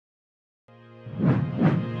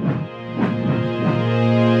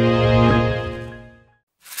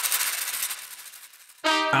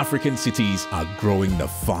African cities are growing the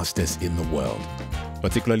fastest in the world,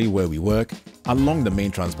 particularly where we work, along the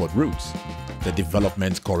main transport routes, the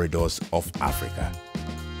development corridors of Africa.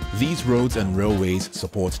 These roads and railways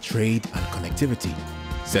support trade and connectivity.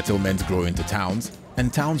 Settlements grow into towns,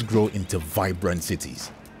 and towns grow into vibrant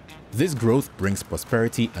cities. This growth brings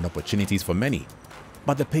prosperity and opportunities for many,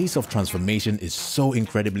 but the pace of transformation is so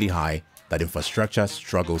incredibly high that infrastructure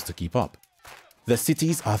struggles to keep up. The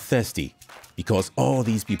cities are thirsty because all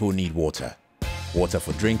these people need water. Water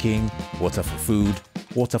for drinking, water for food,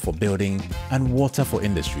 water for building, and water for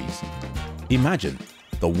industries. Imagine,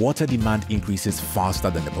 the water demand increases faster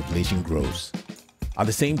than the population grows. At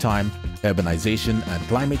the same time, urbanization and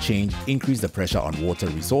climate change increase the pressure on water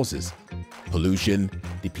resources. Pollution,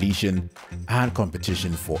 depletion, and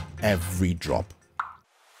competition for every drop.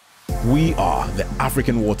 We are the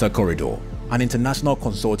African Water Corridor, an international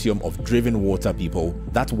consortium of driven water people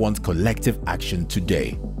that want collective action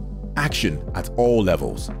today. Action at all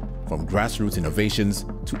levels, from grassroots innovations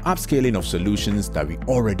to upscaling of solutions that we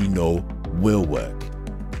already know will work.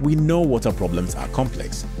 We know water problems are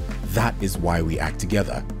complex. That is why we act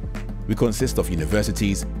together. We consist of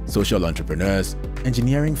universities, social entrepreneurs,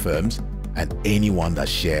 engineering firms, and anyone that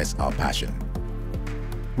shares our passion.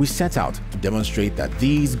 We set out to demonstrate that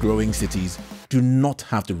these growing cities do not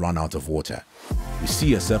have to run out of water. We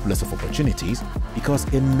see a surplus of opportunities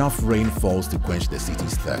because enough rain falls to quench the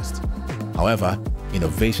city's thirst. However,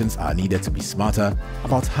 innovations are needed to be smarter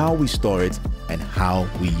about how we store it and how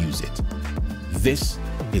we use it. This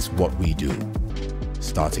is what we do,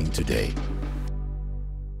 starting today.